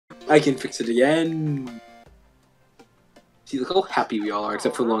I can fix it again. See, look how happy we all are,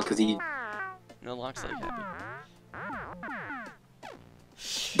 except for Long, because he... No, Locke's like happy.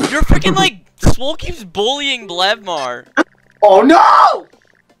 You're freaking like... Swole keeps bullying Blevmar. Oh, no!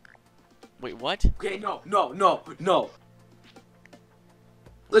 Wait, what? Okay, no.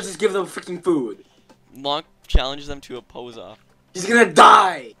 Let's just give them freaking food. Lonk challenges them to a pose-off. He's gonna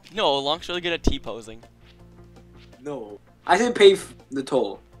die! No, Lonk's really good at T-posing. No. I didn't pay the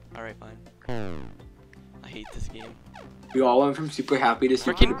toll. Alright, fine. I hate this game. We all went from super happy to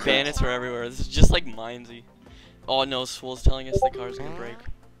super Freaking depressed. bandits are everywhere. This is just like Mindsy. Oh no, Swole's telling us the car's gonna break.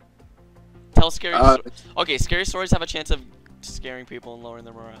 Tell scary Okay, scary stories have a chance of scaring people and lowering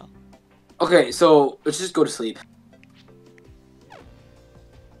their morale. Okay, so let's just go to sleep.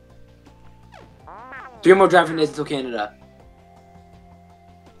 3 more driving days until Canada.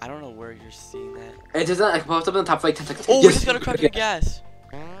 I don't know where you're seeing that. It doesn't like pops up in the top for like 10 seconds. Oh, yes, we just got a crap of gas.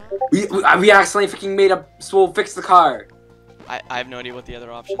 We accidentally freaking made up Swole fix the car. I have no idea what the other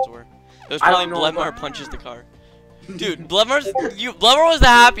options were. It was probably Blevmar punches the car. Dude, Blevmar was the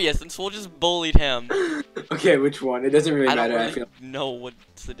happiest, and Swole just bullied him. Okay, which one? It doesn't really matter. I I feel. don't know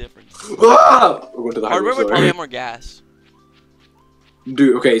what's the difference. Ah! We'll go to the Hardware would probably have more gas.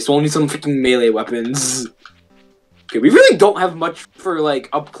 Dude, okay, Swole needs some freaking melee weapons. Okay, we really don't have much for like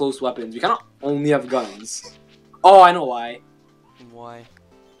up close weapons. We kind of only have guns. Oh, I know why. Why?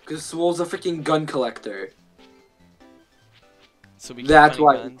 Because Swole's a freaking gun collector. So we keep That's finding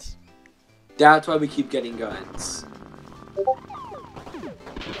why. guns? That's why we keep getting guns.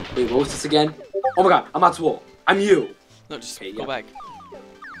 Wait, what was this again? Oh my god, I'm not Swole. I'm you. No, just Okay, go yeah. back.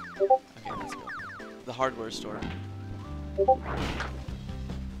 Okay, let's go. The hardware store.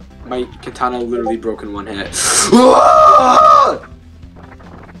 My katana literally broke in one hit.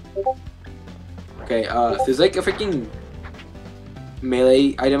 Okay, if there's like a freaking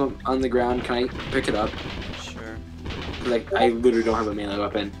melee item on the ground, can I pick it up? Sure. Like, I literally don't have a melee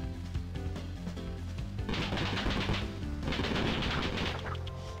weapon.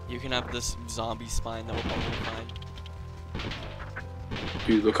 You can have this zombie spine that we'll probably find.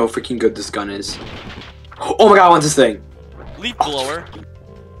 Dude, look how freaking good this gun is. Oh my god, I want this thing! Leaf blower.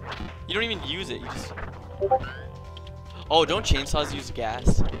 You don't even use it. You just. Oh, don't chainsaws use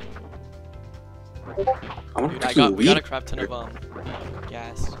gas? I want Dude, freaking we got a weed. crap ton of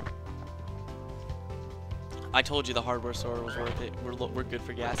gas. I told you the hardware store was worth it. We're good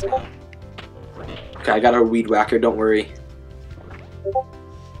for gas now. Okay, I got a weed whacker, don't worry.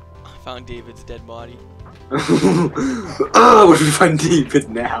 I found David's dead body. Oh, what should we find David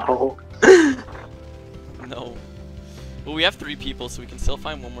now? No. Well, we have 3 people, so we can still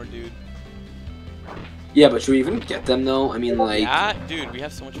find one more dude. Yeah, but should we even get them though? I mean, like... Yeah, dude, we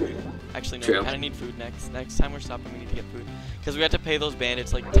have so much food. Actually, no, True. we kind of need food next time we're stopping, we need to get food. Because we have to pay those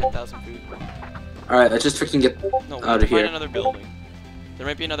bandits like 10,000 food. Alright, let's just freaking get No, we out have to of here. find another building. There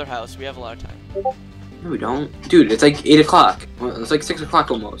might be another house. We have a lot of time. No, we don't. Dude, it's like 8 o'clock. Well, it's like 6 o'clock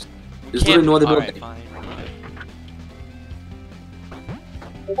almost. There's literally no other Alright, building. fine.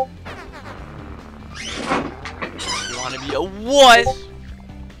 You want to be a what?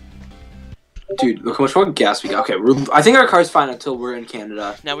 Dude, look how much more gas we got. Okay, I think our car's fine until we're in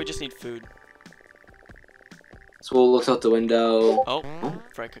Canada. Now we just need food. So we'll look out the window. Oh,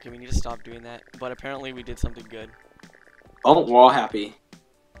 frick. Okay, we need to stop doing that. But apparently we did something good. Oh, we're all happy.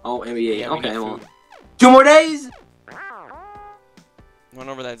 Oh, and we ate. Yeah, we Okay, need well. food. 2 more days? Run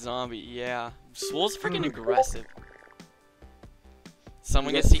over that zombie. Yeah. Swole's freaking aggressive.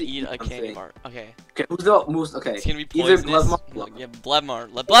 Someone gets to eat a candy something. bar. Okay. Okay, who's the most? Okay, It's gonna be either poisonous. Blevmar. No, yeah, Blevmar.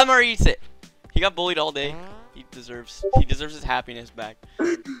 Blevmar eats it. He got bullied all day. He deserves his happiness back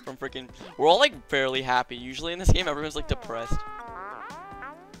from freaking. We're all like fairly happy. Usually in this game, everyone's like depressed.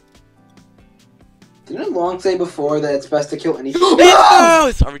 Didn't Long say before that it's best to kill any?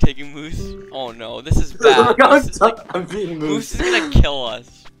 Moose! Are we taking Moose? Oh no, this is bad. Moose is, like, I'm being Moose Moose. is gonna kill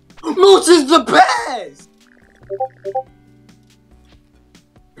us. Moose is the best.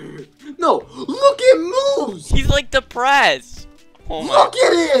 No, look at Moose. He's like depressed. Oh my. Look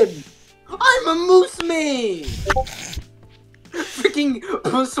at him. I'm a moose man. Freaking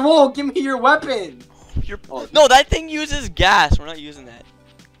Swole, give me your weapon. No, that thing uses gas. We're not using that.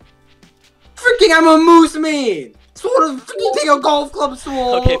 Freaking, I'm a moose man. Swole, freaking take a golf club,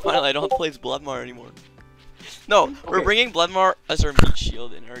 Swole. Okay, finally, I don't have to play as Blevmar anymore. No, we're Okay. bringing Blevmar as our meat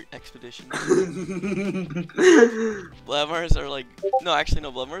shield in our expedition. Blevmars are like, no, actually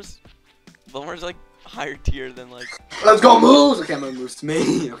no, Blevmars are like higher tier than like. Let's go, Moose. Okay, I'm a moose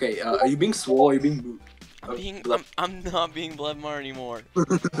man. Okay, are you being Swole? Or are you being Moose? I'm not being Blevmar anymore.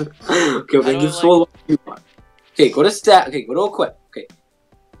 Okay, then I give don't Swole what you want. Okay, go to stat. Okay, go to equip. Okay,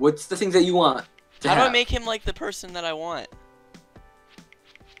 What's the things that you want? How do I make him like the person that I want?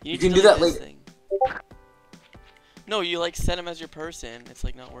 You can do that later. No, you like set him as your person. It's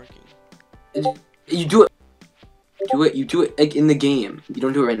like not working. You do it. You do it like in the game. You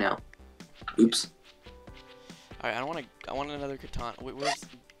don't do it right now. Oops. Alright, I want another katana. Wait, where's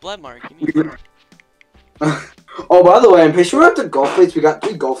Bloodmark? Give me Oh, by the way, I'm pretty sure we're at the golf place. We got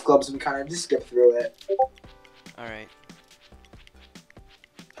 3 golf clubs and we kind of just skipped through it. Alright.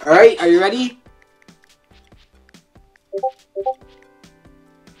 Alright, are you ready?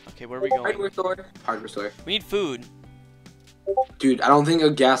 Okay, where are we going? Hardware store. Hardware store. We need food. Dude, I don't think a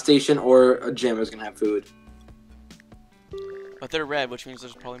gas station or a gym is gonna have food. But they're red, which means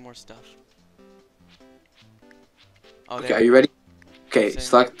there's probably more stuff. Oh, okay, are you ready? Okay,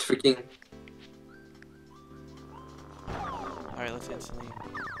 select freaking... Alright, let's instantly...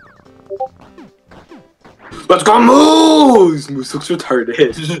 Let's go Moose! Moose looks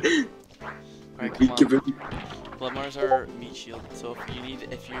retarded. Alright, come on. Bloodmars are meat shield, so if you need...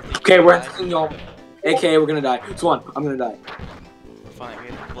 Okay, we're at y'all. AKA, we're gonna die. Swan, I'm gonna die. Fine, we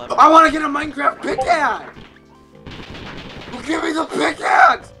have blood. I wanna get a Minecraft pickaxe! Give me the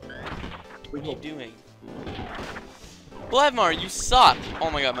pickaxe! What are you doing? Bloodmar, you suck! Oh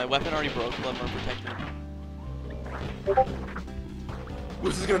my god, my weapon already broke. Bloodmar, protect me.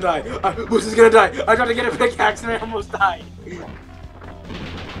 Moose is gonna die. Moose is gonna die. I tried to get a pickaxe and I almost died.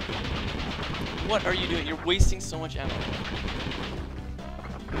 What are you doing? You're wasting so much ammo.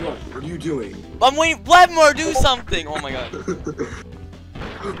 What are you doing? I'm waiting. Bloodmar, do something! Oh my god.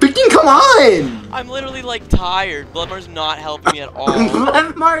 Freaking come on! I'm literally like tired. Bloodmar's not helping me at all.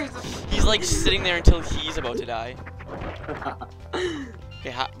 He's like sitting there until he's about to die.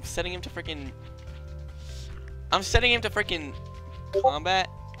 Okay, I'm setting him to freaking. I'm setting him to freaking combat.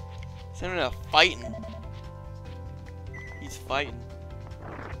 Setting him to fighting. He's fighting.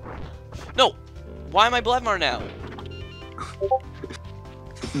 No! Why am I Bloodmar now?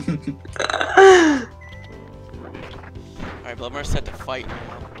 Alright, Bloodmar's set to fight now.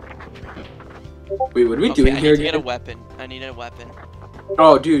 Wait, what are we doing here? I need to get a weapon. I need a weapon.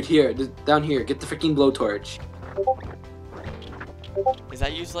 Oh, dude, here, down here, get the freaking blowtorch. Is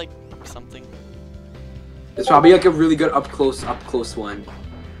that used like something? It's probably like a really good up close one.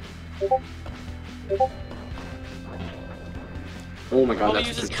 Oh my god,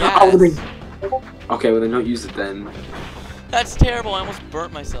 that's gas. Okay, well then don't use it then. That's terrible. I almost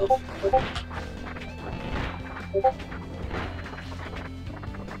burnt myself.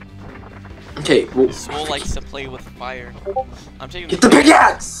 Okay, well. Soul likes to play with fire. I'm taking. Get the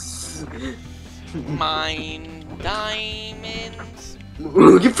pickaxe! Mine diamonds.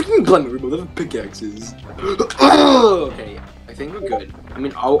 Get freaking Bloodmar, remove the pickaxes. Okay, I think we're good. I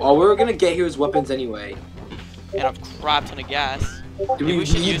mean, all we're gonna get here is weapons anyway. And a crap ton of gas. Do we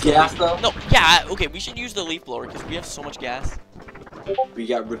need gas though? No, yeah, okay, we should use the leaf blower because we have so much gas. We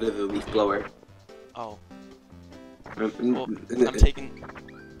got rid of the leaf blower. Oh. Well, I'm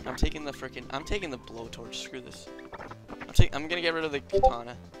taking the blowtorch. Screw this. I'm gonna get rid of the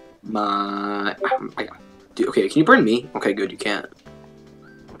katana. Dude, okay, can you burn me? Okay, good, you can't.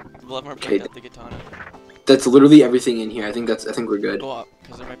 Bloodmar picked up the katana. That's literally everything in here. I think we're good. Go up,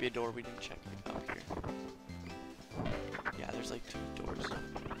 because there might be a door we didn't check up here. Yeah, there's like 2 doors.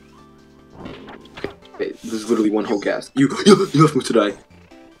 Okay, there's literally one whole gas. You left me to die.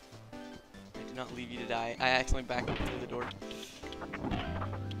 I did not leave you to die. I accidentally backed up through the door.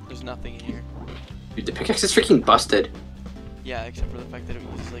 There's nothing in here. Dude, the pickaxe is freaking busted. Yeah, except for the fact that it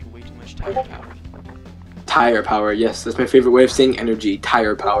uses like way too much tire power. Tire power, yes, that's my favorite way of saying energy.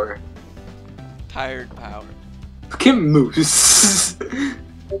 Tire power. Tired power. Look at Moose.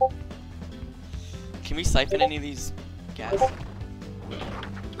 Can we siphon any of these gas?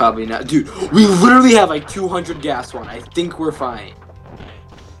 Probably not. Dude, we literally have like 200 gas one. I think we're fine.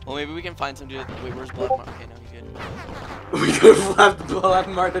 Well, maybe we can find some dude. Wait, where's Bloodmar? Okay, no, he's good. We could have left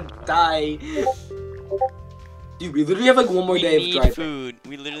Bloodmar to die. Dude, we literally have like one more day of driving. We need food.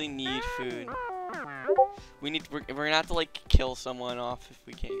 We literally need food. We're gonna have to like kill someone off if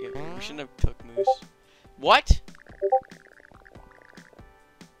we can't get food. We shouldn't have took Moose. What?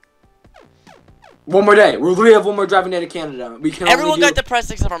 One more day. We literally have one more driving day to Canada. We can. Everyone got depressed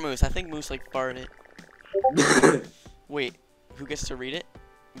except for Moose. I think Moose like farted. Wait, who gets to read it?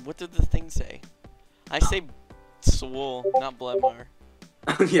 What did the thing say? I say Swole, not Bloodmar.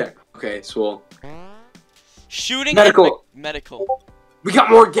 Yeah. Okay, Swole. Shooting. Medical. Medical. We got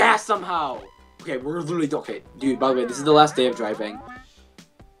more gas somehow. Okay, we're literally okay, dude. By the way, this is the last day of driving.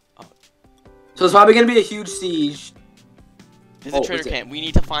 Oh. So it's probably gonna be a huge siege. There's a trader camp. We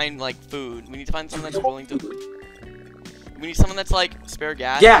need to find like food. We need to find someone that's willing to. We need someone that's like spare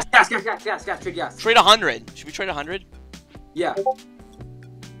gas. Gas, trade gas. Trade 100. Should we trade 100? Yeah.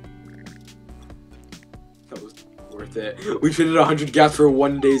 That was worth it. We traded 100 gas for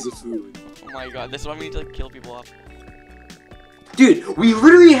 1 day's of food. Oh my god, this is why we need to kill people off. Dude, we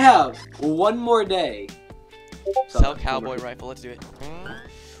literally have 1 more day. Sell cowboy rifle, let's do it.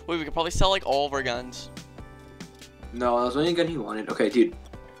 Wait, we could probably sell like all of our guns. No, that was the only gun he wanted. Okay, dude.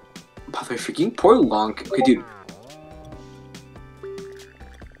 By the way, freaking poor Lonk. Okay, dude.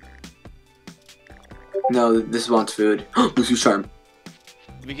 No, this wants food. Lucy's charm.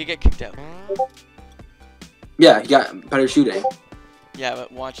 We could get kicked out. Yeah, he got better shooting. Yeah,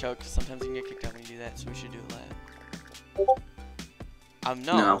 but watch out, because sometimes you can get kicked out when you do that, so we should do that.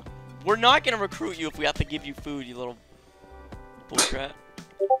 No. We're not gonna recruit you if we have to give you food, you bullcrap.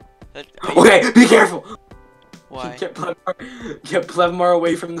 Okay, be careful! Why? Get Plevmar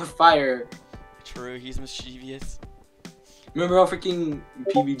away from the fire. True, he's mischievous. Remember how freaking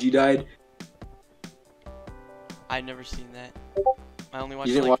PBG died? I've never seen that. I only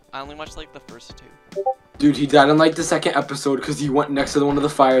watched like the first 2. Dude, he died in like the 2nd episode because he went next to one of the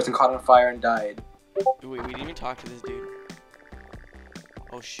fires and caught on fire and died. Wait, we didn't even talk to this dude.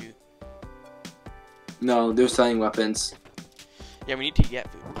 Oh shoot. No, they're selling weapons. Yeah, we need to get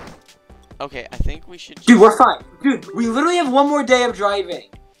food. Okay, I think we should. Dude, we're fine. Dude, we literally have 1 more day of driving.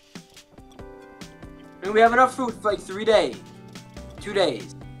 And we have enough food for like 3 days. 2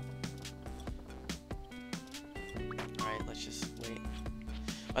 days. Alright, let's just wait.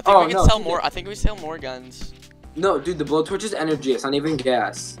 I think we can sell more. I think we sell more guns. No, dude, the blowtorch is energy. It's not even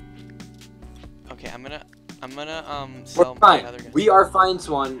gas. Okay, I'm gonna sell we're my fine. other guns. We are fine,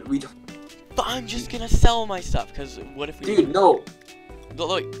 Swan. But I'm just gonna sell my stuff, cause what if we? Dude, no.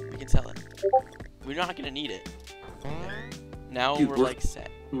 Look, we can sell it. We're not gonna need it. There. Now Dude, we're like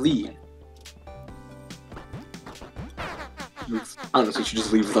set. Leave. Honestly, we should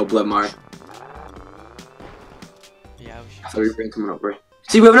just leave without Blevmar. Yeah, we should. I thought we were bringing someone over.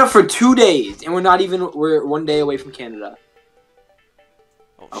 See, we have enough for 2 days, and we're 1 day away from Canada.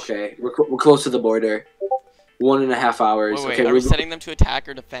 Oh, okay, we're close to the border. 1.5 hours. Wait, okay, are we setting them to attack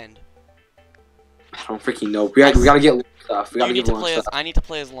or defend? I don't freaking know. We gotta get stuff. I need to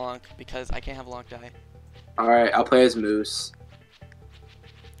play as Lonk because I can't have Lonk die. All right, I'll play as Moose.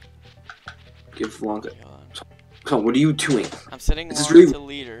 Give Lonk. Come on, what are you doing? I'm setting Lonk really... to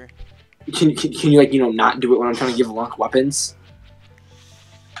leader. Can you not do it when I'm trying to give Lonk weapons?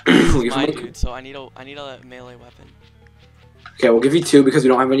 My dude, so I need a melee weapon. Okay, we'll give you 2 because we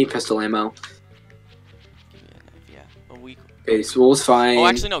don't have any pistol ammo. Give me a knife, yeah. A weak. Okay, Swole's fine. Oh,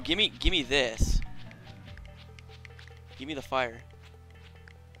 actually no. Give me this. Give me the fire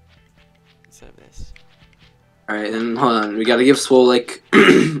instead of this. Alright, then hold on. We gotta give Swole like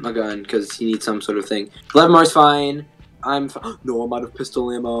a gun because he needs some sort of thing. Blevmar's fine. No, I'm out of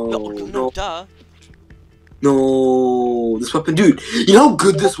pistol ammo. No, duh. No, this weapon, dude. You know how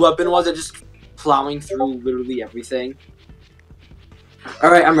good this weapon was at just plowing through literally everything.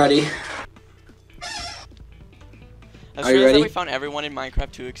 All right, I'm ready. I Are you ready? That we found everyone in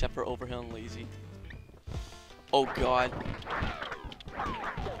Minecraft 2 except for Overhill and Lazy. Oh god.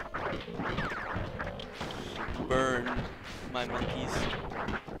 Burn my monkeys.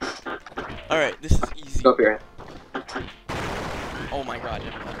 All right, this is easy. Go up here. Oh my god.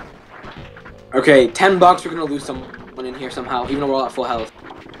 Okay, $10. We're gonna lose someone in here somehow, even though we're all at full health.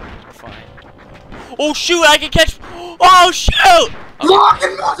 Fine. Oh shoot! I can catch. Oh shoot! Lock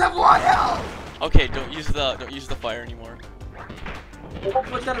and Moose have 1 health. Okay, don't use the fire anymore.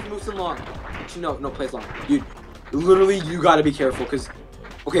 What's that of Moose and Long? Actually, no, plays Long. Dude, literally, you gotta be careful, cause.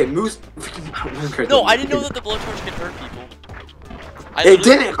 Okay, Moose. No, I didn't know that the blowtorch could hurt people. It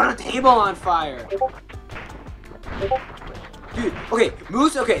didn't. Got a table on fire. Dude, okay,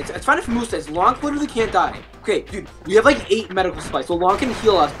 Moose, okay, it's fine if Moose says Long literally can't die. Okay, dude, we have like 8 medical supplies, so Long can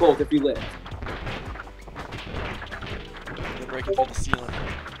heal us both if we live. They're breaking through the ceiling.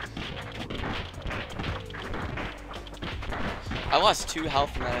 I lost 2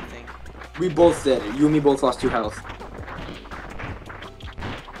 health from that, I think. We both did. You and me both lost 2 health.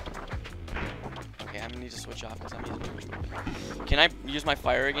 Okay, I'm gonna need to switch off because I'm using too much weapon. Can I use my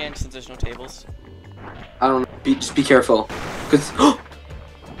fire again since there's no tables? I don't know. Just be careful. Cause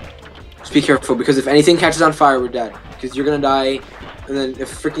just be careful because if anything catches on fire, we're dead. Because you're gonna die, and then if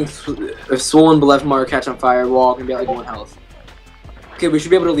Swole and Blevmar catch on fire, we're all gonna be at like 1 health. Okay, we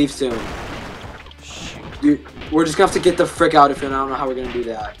should be able to leave soon. Shoot. Dude, we're just gonna have to get the frick out of here, and I don't know how we're gonna do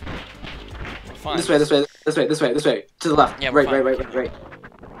that. Fine. This way. To the left. Yeah, right.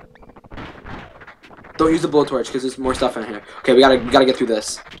 Don't use the blowtorch because there's more stuff in here. Okay, we gotta get through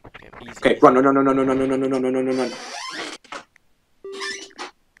this. Okay, easy. Okay, run. No.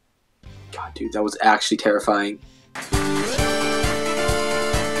 Dude, that was actually terrifying.